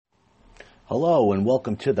Hello and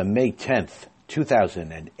welcome to the May 10th,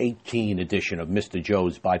 2018 edition of Mr.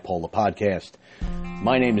 Joe's Bipolar Podcast.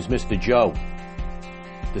 My name is Mr. Joe.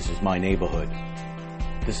 This is my neighborhood.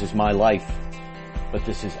 This is my life. But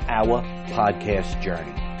this is our podcast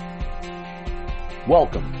journey.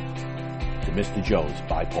 Welcome to Mr. Joe's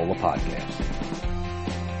Bipolar Podcast.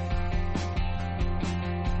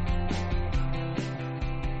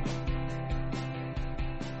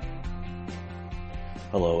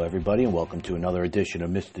 Hello, everybody, and welcome to another edition of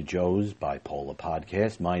Mr. Joe's Bipolar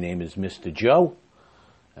Podcast. My name is Mr. Joe,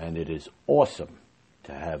 and it is awesome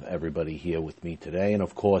to have everybody here with me today. And,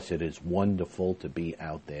 of course, it is wonderful to be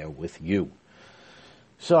out there with you.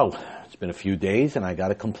 So, it's been a few days, and I got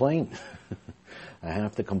to complain. I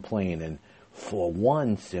have to complain. And for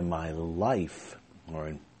once in my life,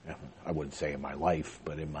 I wouldn't say in my life,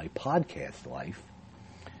 but in my podcast life,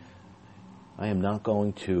 I am not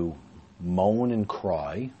going to moan and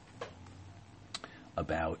cry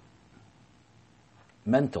about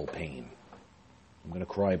mental pain. I'm going to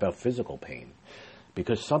cry about physical pain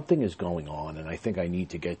because something is going on, and I think I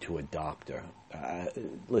need to get to a doctor.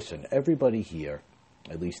 Listen, everybody here,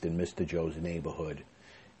 at least in Mr. Joe's neighborhood,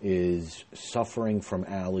 is suffering from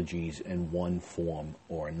allergies in one form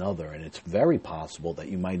or another, and it's very possible that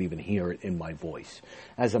you might even hear it in my voice.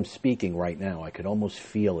 As I'm speaking right now, I could almost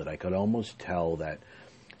feel it. I could almost tell that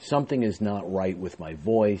something is not right with my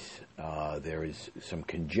voice. There is some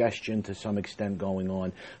congestion to some extent going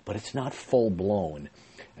on, but it's not full-blown.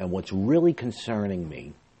 And what's really concerning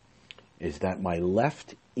me is that my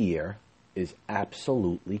left ear is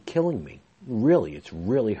absolutely killing me. Really, it's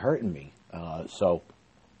really hurting me.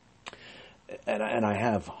 And I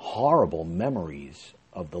have horrible memories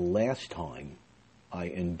of the last time I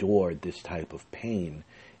endured this type of pain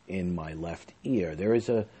in my left ear. There is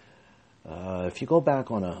if you go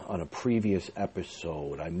back on a previous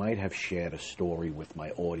episode, I might have shared a story with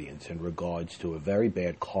my audience in regards to a very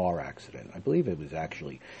bad car accident. I believe it was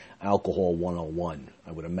actually Alcohol 101.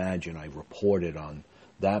 I would imagine I reported on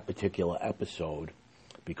that particular episode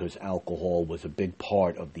because alcohol was a big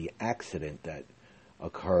part of the accident that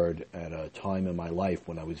occurred at a time in my life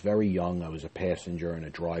when I was very young. I was a passenger in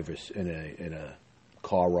a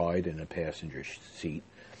car ride in a passenger seat,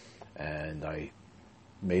 and I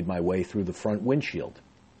made my way through the front windshield,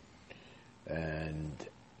 and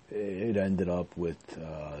it ended up with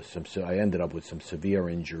some severe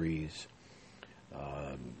injuries,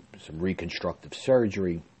 some reconstructive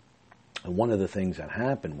surgery. And one of the things that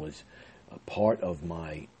happened was a part of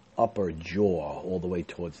my upper jaw, all the way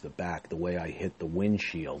towards the back, the way I hit the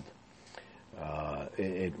windshield,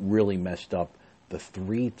 it really messed up the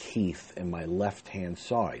three teeth in my left-hand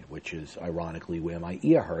side, which is ironically where my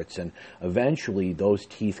ear hurts. And eventually those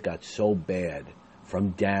teeth got so bad from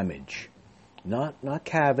damage, not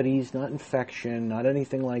cavities, not infection, not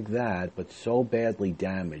anything like that, but so badly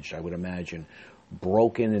damaged, I would imagine,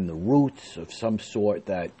 broken in the roots of some sort,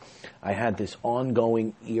 that I had this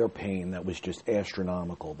ongoing ear pain that was just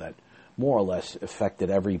astronomical, that more or less affected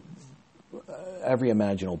every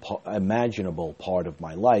imaginable part of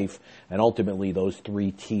my life, and ultimately those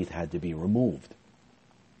three teeth had to be removed.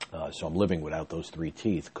 So I'm living without those three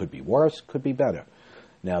teeth. Could be worse, could be better.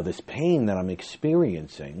 Now, this pain that I'm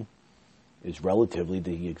experiencing is relatively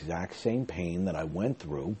the exact same pain that I went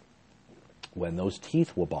through when those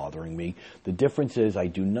teeth were bothering me. The difference is I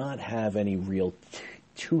do not have any real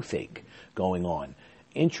toothache going on.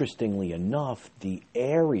 Interestingly enough, the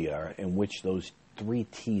area in which those three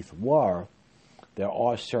teeth were, there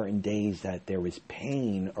are certain days that there is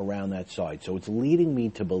pain around that side. So it's leading me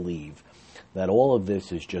to believe that all of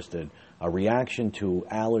this is just a reaction to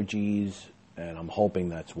allergies, and I'm hoping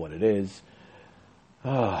that's what it is.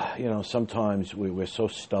 Sometimes we're so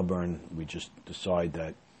stubborn, we just decide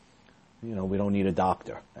that, we don't need a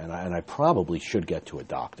doctor. And I probably should get to a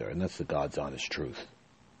doctor, and that's the God's honest truth.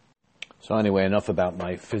 So anyway, enough about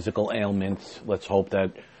my physical ailments. Let's hope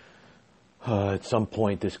that at some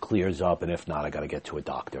point this clears up, and if not, I got to get to a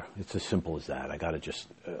doctor. It's as simple as that. I got to just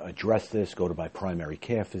address this, go to my primary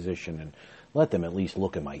care physician, and let them at least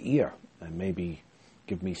look at my ear and maybe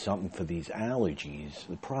give me something for these allergies.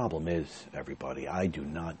 The problem is, everybody, I do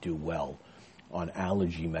not do well on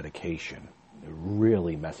allergy medication. It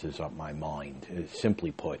really messes up my mind.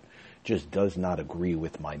 Simply put, just does not agree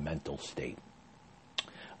with my mental state.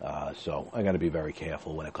 So I got to be very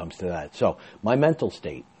careful when it comes to that. So my mental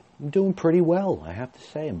state, I'm doing pretty well. I have to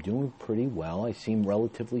say, I'm doing pretty well. I seem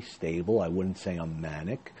relatively stable. I wouldn't say I'm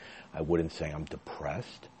manic. I wouldn't say I'm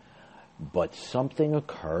depressed. But something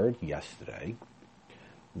occurred yesterday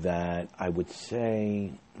that I would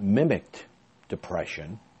say mimicked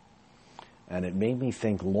depression And it made me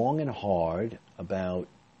think long and hard about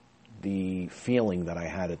the feeling that I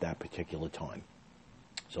had at that particular time.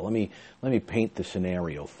 So let me paint the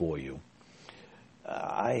scenario for you.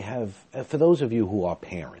 For those of you who are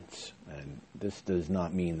parents, and this does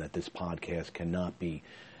not mean that this podcast cannot be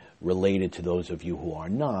related to those of you who are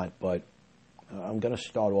not, but I'm going to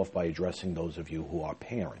start off by addressing those of you who are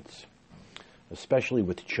parents, especially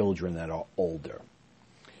with children that are older.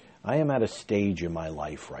 I am at a stage in my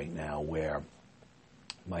life right now where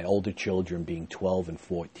my older children, being 12 and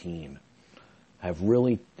 14, have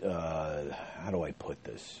really, how do I put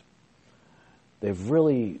this? They've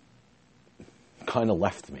really kind of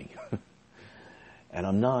left me. And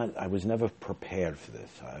I was never prepared for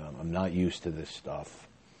this. I'm not used to this stuff.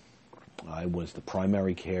 I was the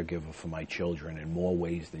primary caregiver for my children in more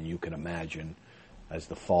ways than you can imagine, as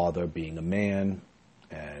the father, being a man,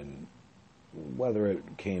 and whether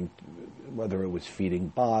it was feeding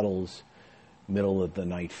bottles, middle of the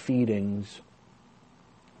night feedings,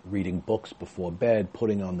 reading books before bed,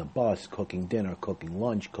 putting on the bus, cooking dinner, cooking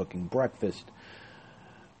lunch, cooking breakfast,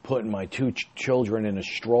 putting my two children in a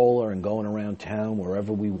stroller and going around town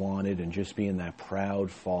wherever we wanted, and just being that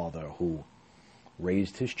proud father who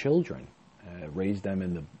raised his children, raised them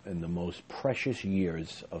in the most precious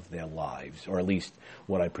years of their lives, or at least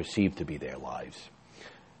what I perceive to be their lives.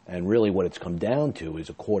 And really what it's come down to is,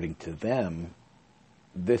 according to them,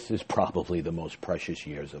 this is probably the most precious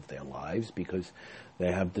years of their lives, because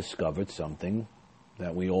they have discovered something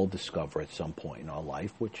that we all discover at some point in our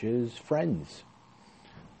life, which is friends,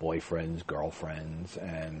 boyfriends, girlfriends,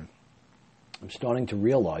 and I'm starting to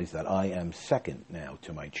realize that I am second now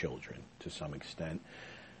to my children to some extent.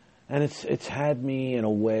 And it's had me in a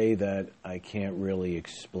way that I can't really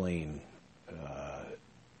explain,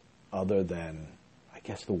 other than, I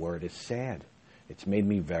guess the word is sad. It's made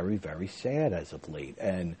me very, very sad as of late.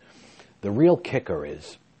 And the real kicker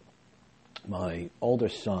is, my older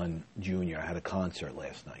son, Junior, had a concert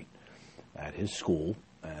last night at his school,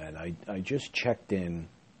 and I just checked in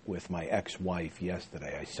with my ex-wife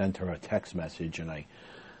yesterday. I sent her a text message, and I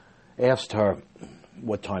asked her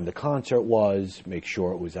what time the concert was, make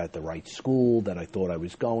sure it was at the right school that I thought I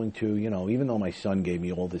was going to. You know, even though my son gave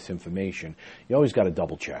me all this information, you always got to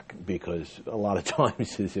double check, because a lot of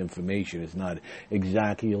times his information is not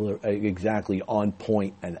exactly on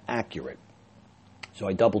point and accurate. So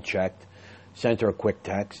I double checked, sent her a quick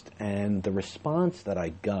text, and the response that I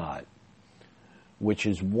got, which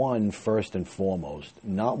is one, first and foremost,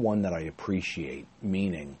 not one that I appreciate,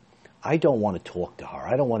 meaning I don't want to talk to her.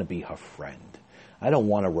 I don't want to be her friend. I don't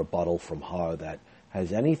want a rebuttal from her that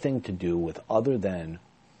has anything to do with other than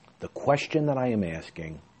the question that I am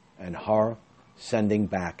asking and her sending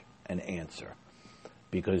back an answer.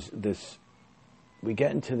 Because we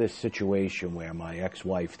get into this situation where my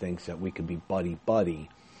ex-wife thinks that we could be buddy-buddy,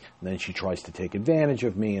 and then she tries to take advantage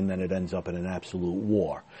of me, and then it ends up in an absolute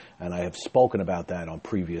war. And I have spoken about that on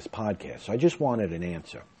previous podcasts. So I just wanted an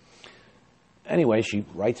answer. Anyway, she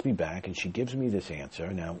writes me back, and she gives me this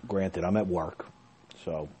answer. Now, granted, I'm at work,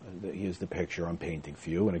 so here's the picture I'm painting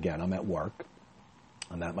for you. And again, I'm at work.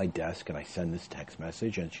 I'm at my desk, and I send this text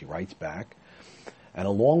message, and she writes back. And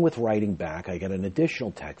along with writing back, I get an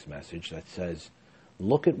additional text message that says,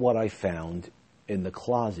 "Look at what I found in the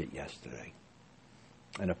closet yesterday."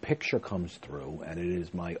 And a picture comes through, and it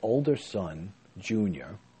is my older son,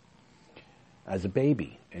 Junior, as a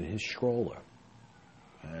baby in his stroller.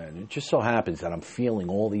 And it just so happens that I'm feeling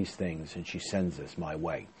all these things, and she sends this my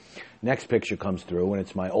way. Next picture comes through, and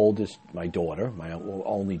it's my daughter, my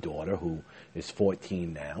only daughter, who is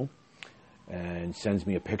 14 now, and sends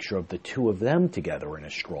me a picture of the two of them together in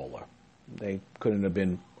a stroller. They couldn't have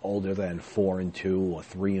been older than 4 and 2 or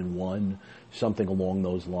 3 and 1, something along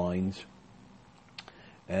those lines.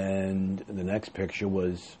 And the next picture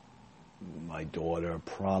was my daughter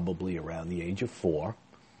probably around the age of 4,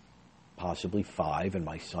 possibly 5, and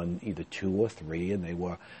my son either 2 or 3, and they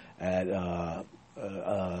were at a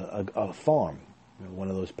farm, one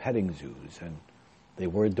of those petting zoos, and they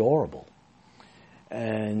were adorable.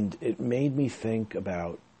 And it made me think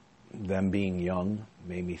about them being young,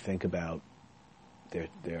 made me think about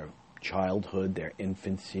their childhood, their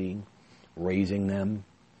infancy, raising them,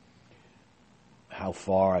 how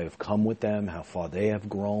far I've come with them, how far they have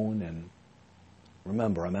grown. And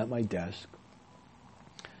remember, I'm at my desk,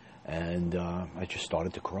 and I just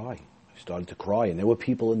started to cry. And there were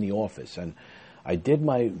people in the office, and I did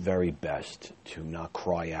my very best to not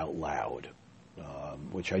cry out loud,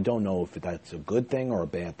 which I don't know if that's a good thing or a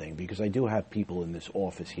bad thing, because I do have people in this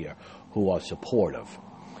office here who are supportive,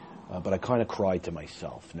 but I kind of cried to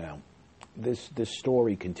myself. Now, this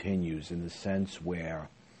story continues in the sense where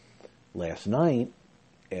Last night,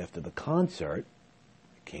 after the concert,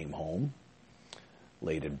 I came home,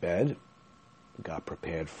 laid in bed, got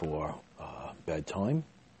prepared for bedtime,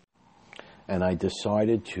 and I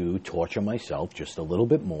decided to torture myself just a little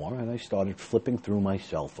bit more, and I started flipping through my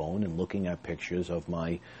cell phone and looking at pictures of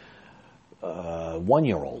my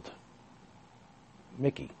 1-year-old,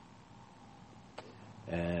 Mickey.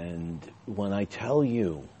 And when I tell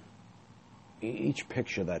you, each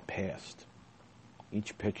picture that passed,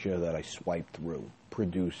 each picture that I swiped through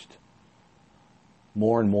produced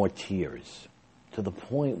more and more tears, to the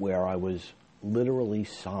point where I was literally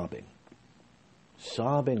sobbing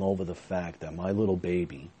over the fact that my little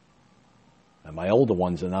baby, and my older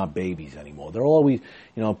ones are not babies anymore. They're always,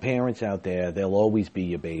 parents out there, they'll always be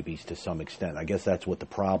your babies to some extent. I guess that's what the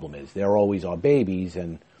problem is. They're always our babies,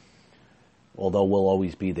 and although we'll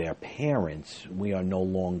always be their parents, we are no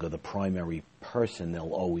longer the primary person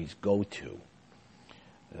they'll always go to.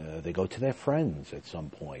 They go to their friends at some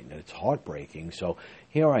point, and it's heartbreaking. So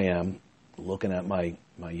here I am, looking at my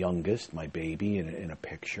youngest, my baby, in a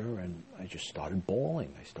picture, and I just started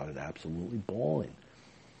bawling. I started absolutely bawling,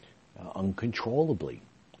 uncontrollably.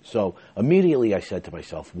 So immediately I said to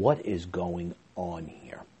myself, what is going on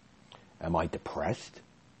here? Am I depressed?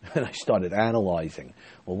 And I started analyzing,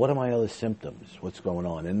 well, what are my other symptoms? What's going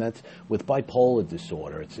on? And that's, with bipolar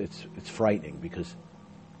disorder, it's frightening, because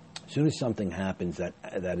as soon as something happens that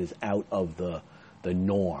is out of the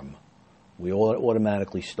norm, we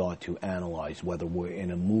automatically start to analyze whether we're in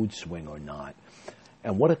a mood swing or not.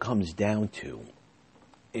 And what it comes down to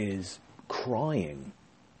is crying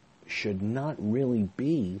should not really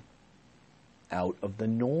be out of the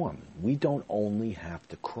norm. We don't only have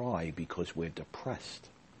to cry because we're depressed.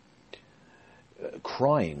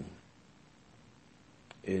 Crying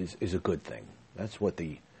is a good thing. That's what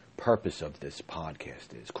the purpose of this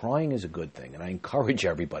podcast is. Crying is a good thing, and I encourage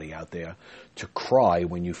everybody out there to cry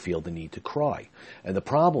when you feel the need to cry. And the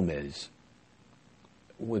problem is,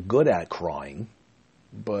 we're good at crying,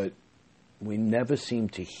 but we never seem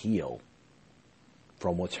to heal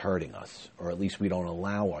from what's hurting us, or at least we don't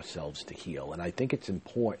allow ourselves to heal. And I think it's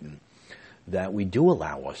important that we do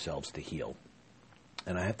allow ourselves to heal.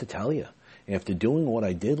 And I have to tell you, after doing what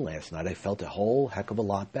I did last night, I felt a whole heck of a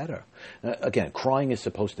lot better. Again, crying is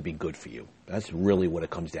supposed to be good for you. That's really what it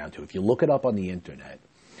comes down to. If you look it up on the internet,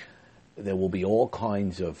 there will be all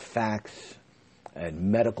kinds of facts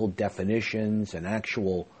and medical definitions and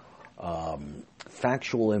actual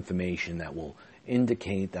factual information that will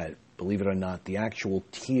indicate that, believe it or not, the actual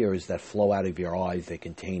tears that flow out of your eyes, they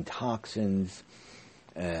contain toxins,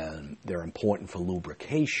 and they're important for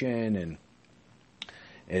lubrication, and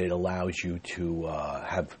it allows you to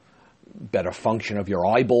have better function of your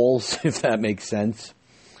eyeballs, if that makes sense.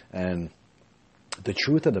 And the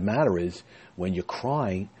truth of the matter is, when you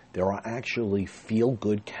cry, there are actually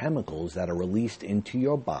feel-good chemicals that are released into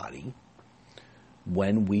your body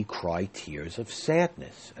when we cry tears of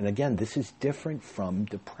sadness. And again, this is different from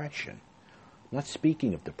depression. I'm not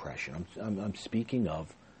speaking of depression. I'm speaking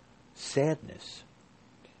of sadness.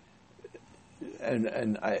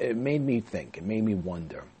 And it made me think, it made me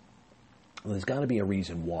wonder, well, there's got to be a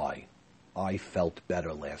reason why I felt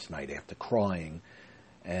better last night after crying.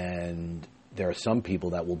 And there are some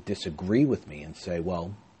people that will disagree with me and say,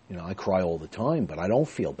 well, I cry all the time, but I don't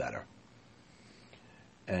feel better.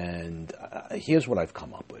 And here's what I've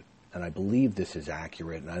come up with. And I believe this is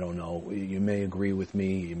accurate, and I don't know, you may agree with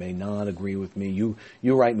me, you may not agree with me. You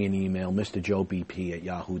write me an email,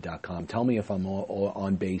 mrjoebp@yahoo.com. Tell me if I'm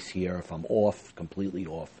on base here, if I'm off, completely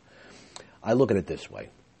off. I look at it this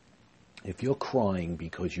way. If you're crying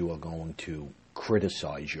because you are going to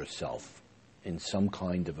criticize yourself in some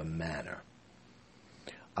kind of a manner,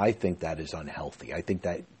 I think that is unhealthy. I think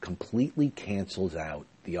that completely cancels out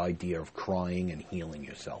the idea of crying and healing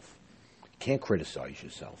yourself. You can't criticize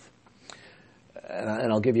yourself.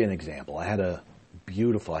 And I'll give you an example. I have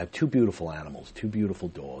two beautiful animals, two beautiful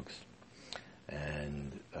dogs.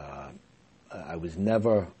 And I was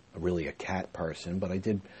never really a cat person, but I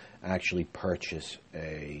did actually purchase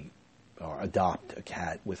or adopt a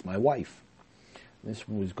cat with my wife. This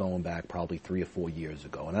was going back probably 3 or 4 years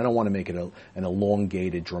ago. And I don't want to make it an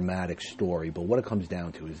elongated, dramatic story, but what it comes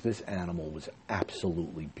down to is this animal was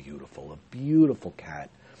absolutely beautiful, a beautiful cat.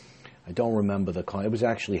 I don't remember the kind. It was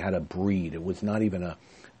actually had a breed. It was not even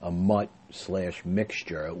a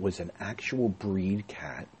mutt/mixture. It was an actual breed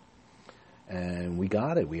cat. And we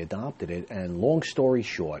got it. We adopted it. And long story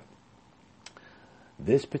short,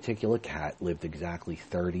 this particular cat lived exactly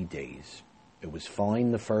 30 days. It was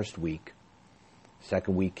fine the first week.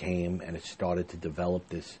 Second week came, and it started to develop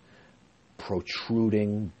this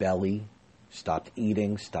protruding belly stopped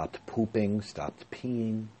eating, stopped pooping, stopped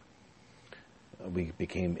peeing. We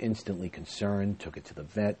became instantly concerned, took it to the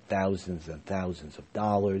vet, thousands and thousands of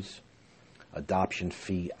dollars, adoption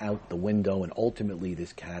fee out the window, and ultimately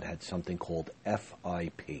this cat had something called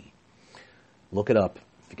FIP. Look it up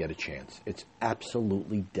if you get a chance. It's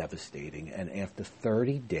absolutely devastating, and after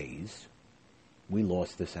 30 days, we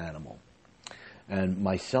lost this animal. And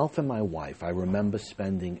myself and my wife, I remember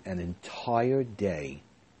spending an entire day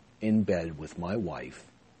in bed with my wife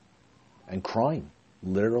and crying,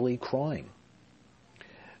 literally crying.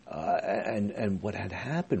 And what had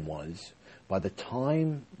happened was, by the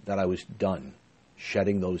time that I was done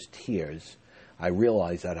shedding those tears, I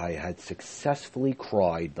realized that I had successfully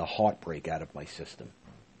cried the heartbreak out of my system.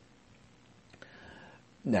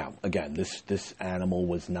 Now, again, this animal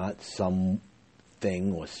was not something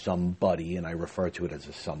or somebody, and I refer to it as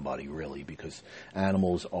a somebody, really, because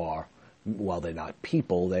animals are, while they're not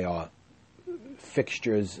people, they are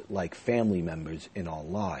fixtures like family members in our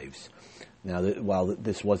lives. Now, while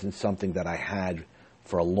this wasn't something that I had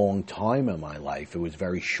for a long time in my life, it was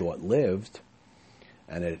very short-lived,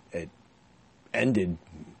 and it ended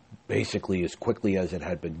basically as quickly as it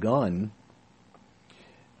had begun.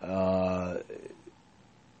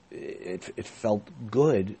 It felt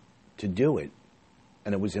good to do it,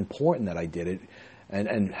 and it was important that I did it.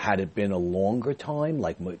 And had it been a longer time,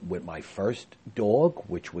 like with my first dog,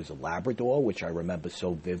 which was a Labrador, which I remember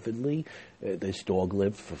so vividly, this dog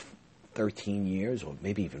lived for 13 years or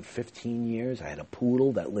maybe even 15 years. I had a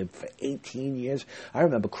poodle that lived for 18 years. I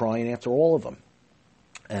remember crying after all of them.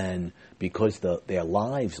 And because their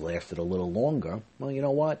lives lasted a little longer, well, you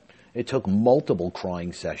know what? It took multiple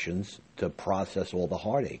crying sessions to process all the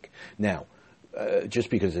heartache. Now, just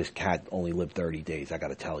because this cat only lived 30 days, I got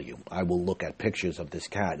to tell you, I will look at pictures of this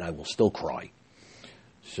cat and I will still cry.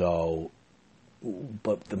 So,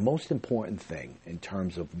 but the most important thing in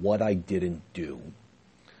terms of what I didn't do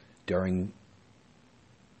during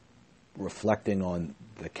reflecting on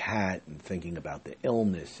the cat and thinking about the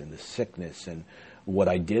illness and the sickness, and what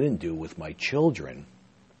I didn't do with my children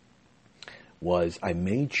was I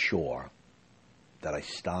made sure that I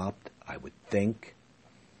stopped, I would think,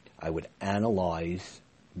 I would analyze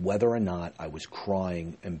whether or not I was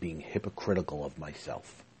crying and being hypocritical of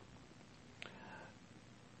myself.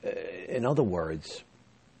 In other words,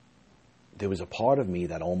 there was a part of me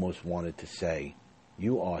that almost wanted to say,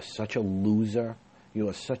 you are such a loser, you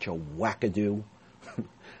are such a wackadoo,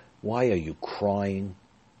 why are you crying?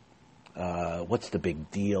 What's the big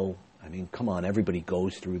deal? I mean, come on, everybody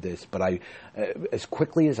goes through this. But as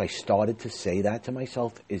quickly as I started to say that to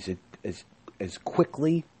myself, as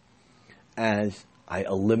quickly as I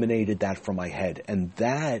eliminated that from my head. And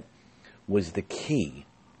that was the key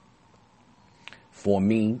for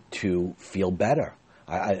me to feel better.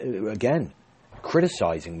 Again,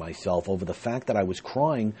 criticizing myself over the fact that I was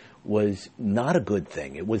crying was not a good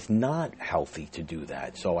thing. It was not healthy to do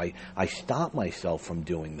that. So I stopped myself from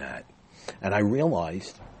doing that. And I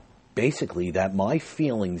realized basically that my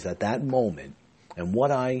feelings at that moment and what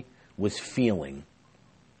I was feeling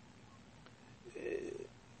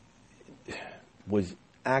was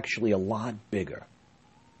actually a lot bigger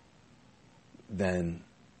than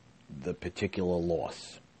the particular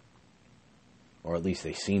loss. Or at least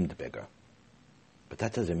they seemed bigger. But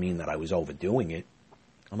that doesn't mean that I was overdoing it.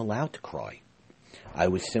 I'm allowed to cry. I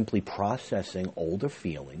was simply processing older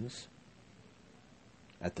feelings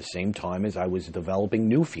at the same time as I was developing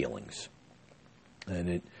new feelings.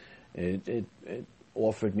 And it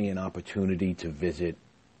offered me an opportunity to visit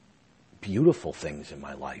beautiful things in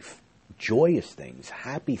my life, joyous things,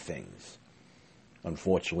 happy things.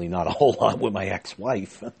 Unfortunately, not a whole lot with my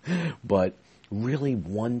ex-wife, but really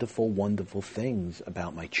wonderful, wonderful things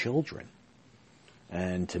about my children.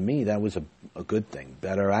 And to me, that was a good thing.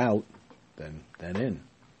 Better out than in.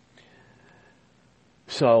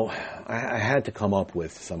 So I had to come up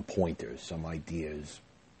with some pointers, some ideas,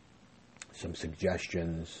 some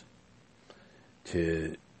suggestions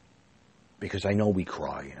because I know we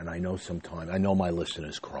cry, and I know my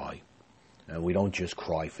listeners cry. And we don't just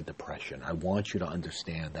cry for depression. I want you to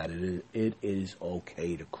understand that it is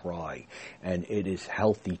okay to cry, and it is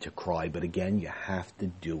healthy to cry. But again, you have to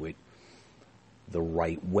do it the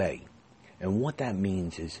right way. And what that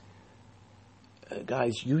means is,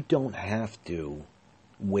 guys, you don't have to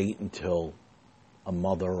wait until a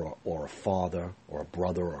mother or a father or a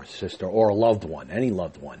brother or a sister or a loved one, any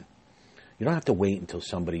loved one. You don't have to wait until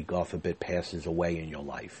somebody, God forbid, passes away in your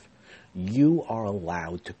life. You are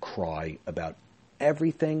allowed to cry about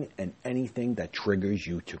everything and anything that triggers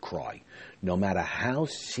you to cry, no matter how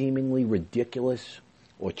seemingly ridiculous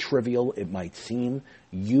or trivial it might seem,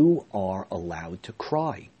 you are allowed to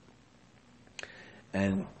cry.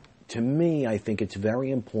 And to me, I think it's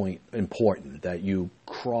very important that you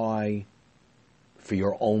cry for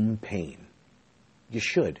your own pain. You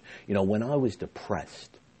should. You know, when I was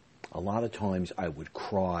depressed, a lot of times I would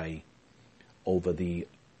cry over the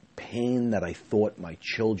pain that I thought my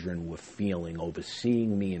children were feeling over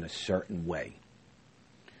seeing me in a certain way.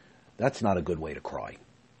 That's not a good way to cry.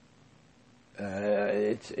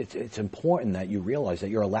 It's important that you realize that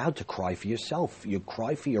you're allowed to cry for yourself. You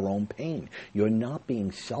cry for your own pain. You're not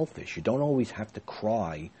being selfish. You don't always have to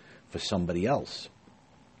cry for somebody else.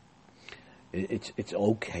 It's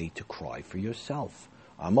okay to cry for yourself.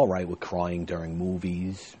 I'm all right with crying during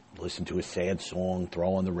movies, listen to a sad song,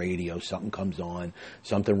 throw on the radio, something comes on,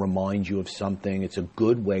 something reminds you of something. It's a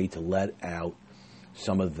good way to let out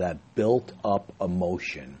some of that built-up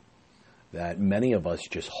emotion that many of us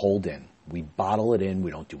just hold in. We bottle it in.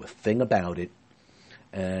 We don't do a thing about it.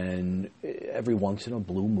 And every once in a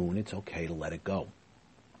blue moon, it's okay to let it go.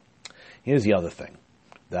 Here's the other thing,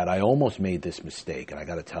 that I almost made this mistake, and I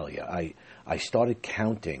got to tell you, I started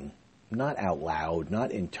counting, not out loud,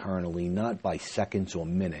 not internally, not by seconds or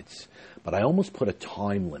minutes, but I almost put a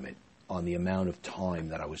time limit on the amount of time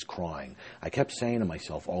that I was crying. I kept saying to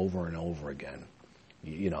myself over and over again,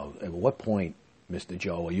 you know, at what point, Mr.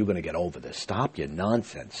 Joe, are you going to get over this? Stop your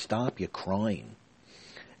nonsense. Stop your crying.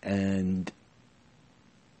 And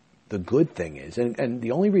the good thing is, and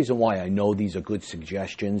the only reason why I know these are good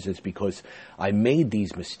suggestions is because I made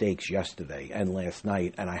these mistakes yesterday and last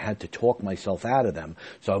night, and I had to talk myself out of them.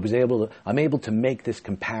 So I'm able to make this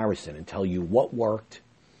comparison and tell you what worked,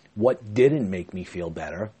 what didn't make me feel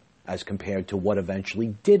better, as compared to what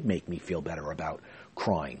eventually did make me feel better about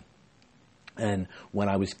crying. And when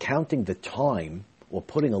I was counting the time or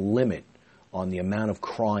putting a limit on the amount of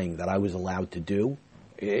crying that I was allowed to do,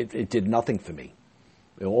 it did nothing for me.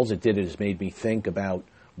 All it did is made me think about,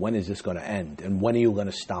 when is this going to end? And when are you going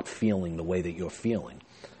to stop feeling the way that you're feeling?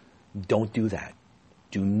 Don't do that.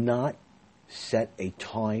 Do not set a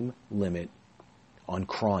time limit on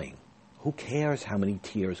crying. Who cares how many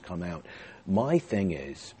tears come out? My thing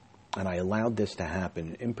is, and I allowed this to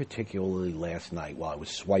happen, in particularly last night while I was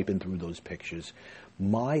swiping through those pictures,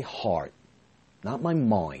 my heart, not my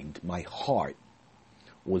mind, my heart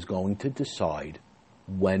was going to decide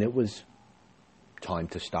when it was time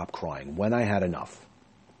to stop crying, when I had enough.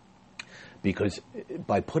 Because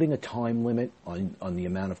by putting a time limit on the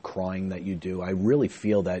amount of crying that you do, I really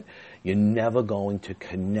feel that you're never going to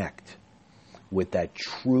connect with that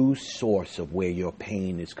true source of where your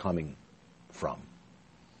pain is coming from.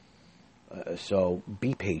 So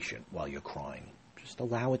be patient while you're crying. Just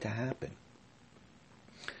allow it to happen.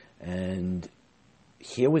 And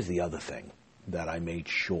here was the other thing that I made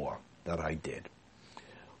sure that I did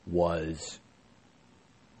was,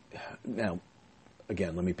 now,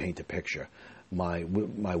 again, let me paint a picture. My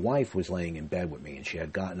wife was laying in bed with me, and she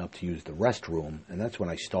had gotten up to use the restroom, and that's when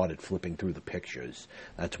I started flipping through the pictures.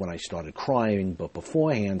 That's when I started crying, but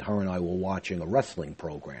beforehand, her and I were watching a wrestling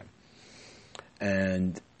program.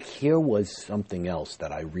 And here was something else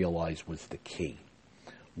that I realized was the key.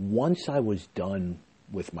 Once I was done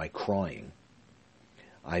with my crying,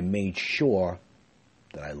 I made sure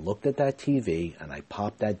that I looked at that TV and I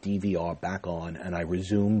popped that DVR back on and I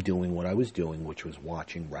resumed doing what I was doing, which was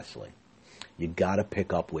watching wrestling. You got to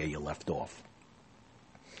pick up where you left off.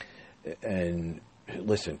 And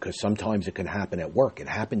listen, because sometimes it can happen at work. It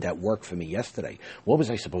happened at work for me yesterday. What was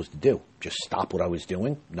I supposed to do? Just stop what I was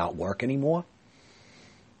doing? Not work anymore?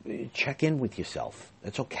 Check in with yourself.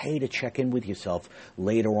 It's okay to check in with yourself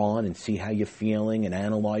later on and see how you're feeling and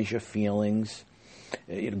analyze your feelings.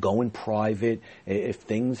 Go in private. If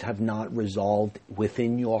things have not resolved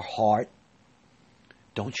within your heart,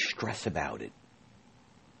 don't stress about it.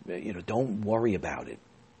 Don't worry about it.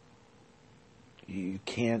 You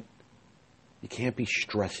can't be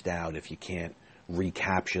stressed out if you can't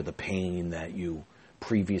recapture the pain that you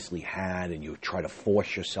previously had and you try to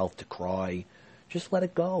force yourself to cry. Just let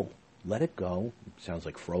it go. Let it go. Sounds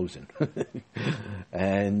like Frozen.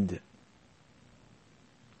 And,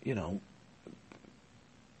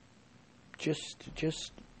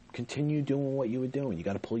 just continue doing what you were doing. You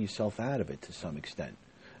got to pull yourself out of it to some extent.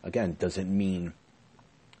 Again, doesn't mean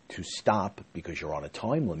to stop because you're on a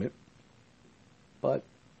time limit, but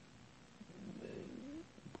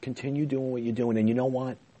continue doing what you're doing. And you know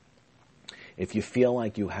what? If you feel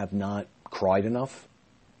like you have not cried enough,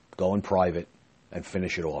 go in private and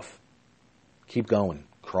finish it off. Keep going.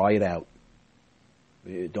 Cry it out.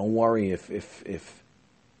 Don't worry if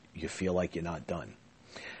you feel like you're not done.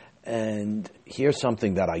 And here's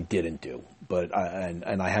something that I didn't do, but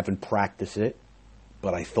I haven't practiced it,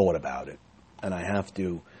 but I thought about it. And I have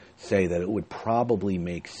to say that it would probably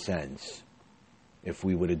make sense if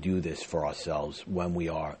we were to do this for ourselves when we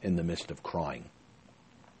are in the midst of crying.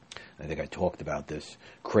 I think I talked about this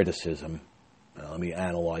criticism. Let me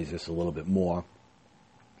analyze this a little bit more.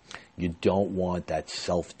 You don't want that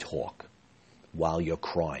self-talk while you're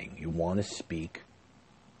crying. You want to speak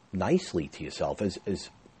nicely to yourself.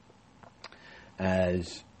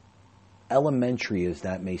 As elementary as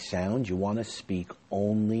that may sound, you want to speak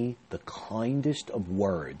only the kindest of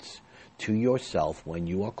words to yourself when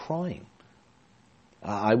you are crying.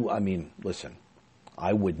 I mean, listen,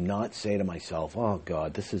 I would not say to myself, oh,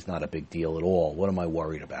 God, this is not a big deal at all. What am I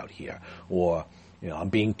worried about here? Or, I'm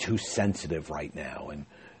being too sensitive right now, and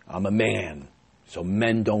I'm a man, so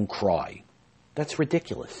men don't cry. That's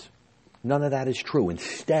ridiculous. None of that is true.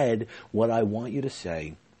 Instead, what I want you to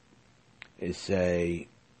say is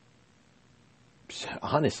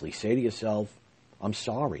honestly, say to yourself, I'm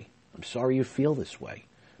sorry. I'm sorry you feel this way,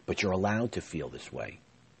 but you're allowed to feel this way.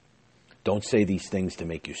 Don't say these things to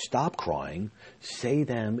make you stop crying. Say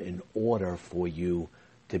them in order for you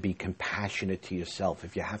to be compassionate to yourself.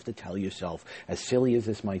 If you have to tell yourself, as silly as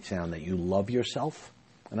this might sound, that you love yourself,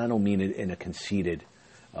 and I don't mean it in a conceited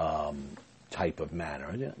type of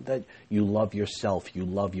manner, that you love yourself, you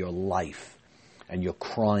love your life, and you're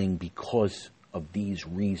crying because of these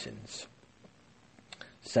reasons.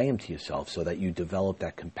 Say them to yourself so that you develop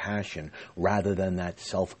that compassion rather than that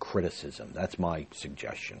self-criticism. That's my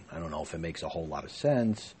suggestion. I don't know if it makes a whole lot of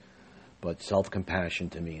sense, but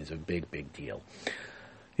self-compassion to me is a big, big deal.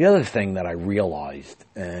 The other thing that I realized,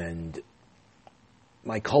 and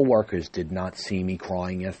my coworkers did not see me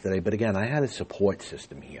crying yesterday, but again, I had a support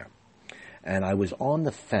system here. And I was on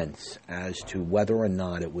the fence as to whether or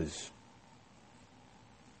not it was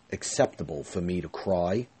acceptable for me to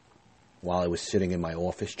cry while I was sitting in my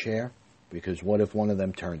office chair, because what if one of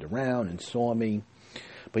them turned around and saw me?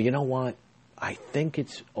 But you know what? I think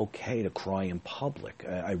it's okay to cry in public.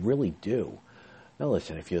 I really do. Now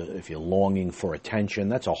listen, if you're longing for attention,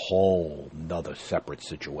 that's a whole other separate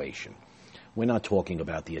situation. We're not talking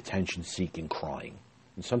about the attention-seeking crying.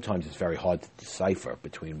 And sometimes it's very hard to decipher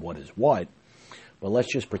between what is what. But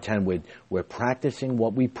let's just pretend we're practicing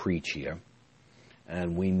what we preach here,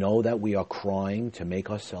 and we know that we are crying to make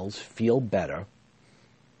ourselves feel better.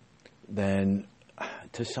 Then,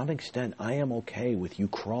 to some extent, I am okay with you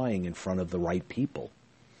crying in front of the right people.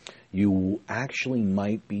 You actually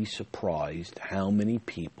might be surprised how many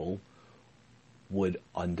people would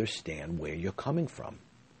understand where you're coming from.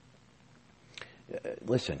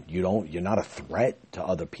 Listen, you're not a threat to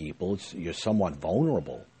other people. You're somewhat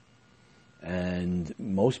vulnerable. And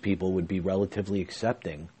most people would be relatively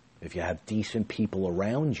accepting. If you have decent people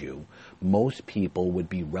around you, most people would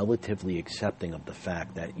be relatively accepting of the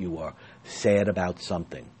fact that you are sad about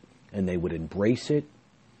something. And they would embrace it.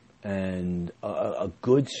 And a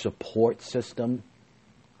good support system,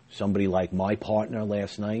 somebody like my partner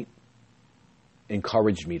last night,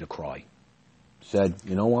 encouraged me to cry. Said,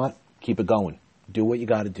 you know what? Keep it going. Do what you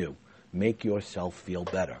got to do. Make yourself feel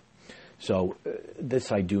better. So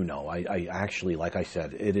this I do know. I actually, like I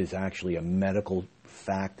said, it is actually a medical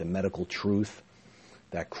fact, a medical truth,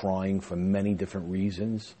 that crying for many different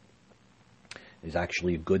reasons is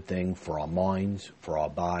actually a good thing for our minds, for our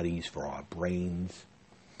bodies, for our brains.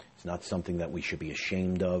 It's not something that we should be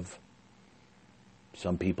ashamed of.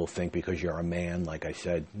 Some people think because you're a man, like I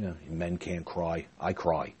said, men can't cry. I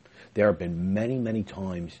cry. There have been many, many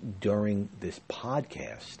times during this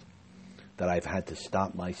podcast that I've had to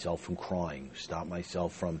stop myself from crying, stop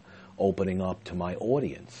myself from opening up to my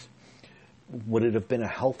audience. Would it have been a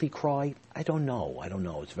healthy cry? I don't know.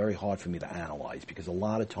 It's very hard for me to analyze, because a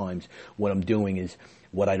lot of times what I'm doing is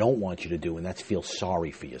what I don't want you to do, and that's feel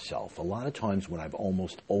sorry for yourself. A lot of times when I've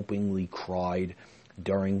almost openly cried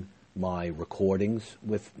during my recordings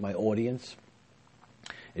with my audience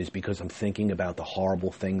is because I'm thinking about the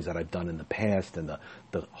horrible things that I've done in the past, and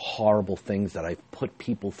the horrible things that I've put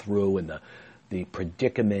people through, and the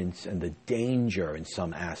predicaments and the danger in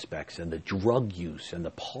some aspects, and the drug use and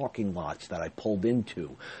the parking lots that I pulled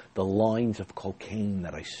into, the lines of cocaine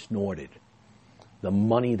that I snorted, the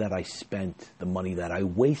money that I spent, the money that I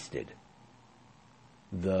wasted,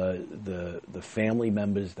 the family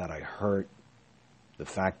members that I hurt, the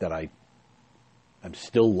fact that I'm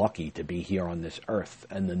still lucky to be here on this earth,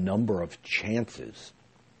 and the number of chances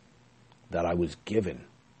that I was given,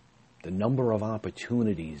 the number of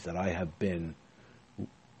opportunities that I have been,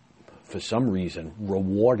 for some reason,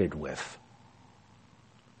 rewarded with.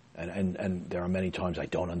 And there are many times I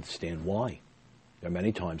don't understand why. There are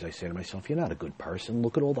many times I say to myself, you're not a good person.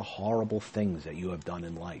 Look at all the horrible things that you have done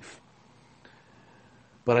in life.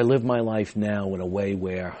 But I live my life now in a way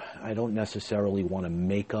where I don't necessarily want to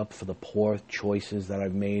make up for the poor choices that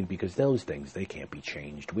I've made, because those things, they can't be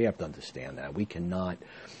changed. We have to understand that. We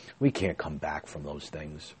can't come back from those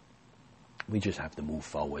things. We just have to move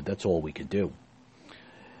forward. That's all we could do.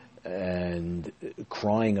 And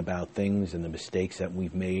crying about things and the mistakes that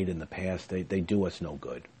we've made in the past, they do us no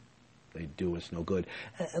good. They do us no good.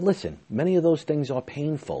 And listen, many of those things are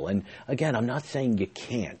painful. And again, I'm not saying you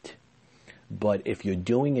can't. But if you're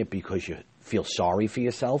doing it because you feel sorry for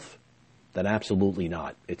yourself, then absolutely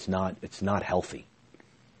not. It's not healthy.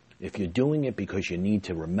 If you're doing it because you need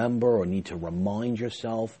to remember or need to remind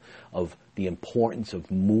yourself of the importance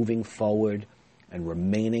of moving forward and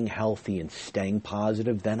remaining healthy and staying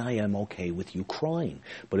positive, then I am okay with you crying.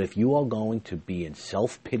 But if you are going to be in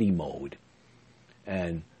self-pity mode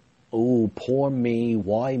and, oh, poor me,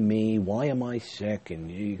 why am I sick,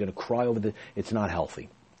 and you're going to cry over the, it's not healthy.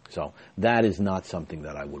 So that is not something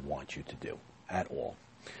that I would want you to do at all.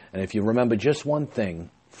 And if you remember just one thing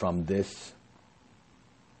from this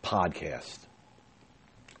podcast,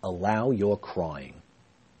 allow your crying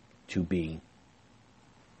to be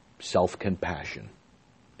self-compassion,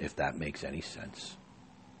 if that makes any sense.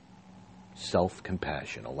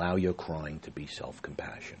 Self-compassion. Allow your crying to be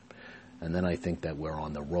self-compassion. And then I think that we're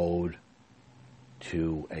on the road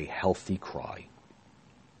to a healthy cry.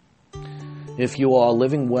 If you are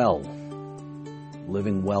living well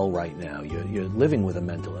right now, you're living with a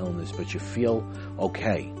mental illness, but you feel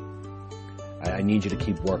okay, I need you to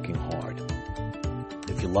keep working hard.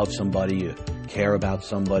 If you love somebody, you care about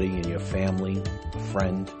somebody in your family, a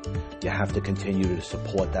friend, you have to continue to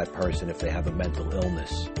support that person if they have a mental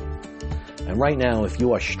illness. And right now, if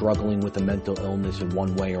you are struggling with a mental illness in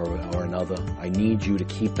one way or another, I need you to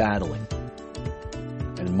keep battling.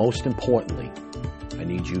 And most importantly, I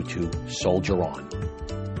need you to soldier on.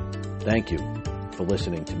 Thank you for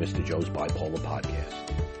listening to Mr. Joe's Bipolar Podcast.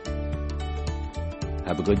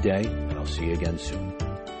 Have a good day, and I'll see you again soon.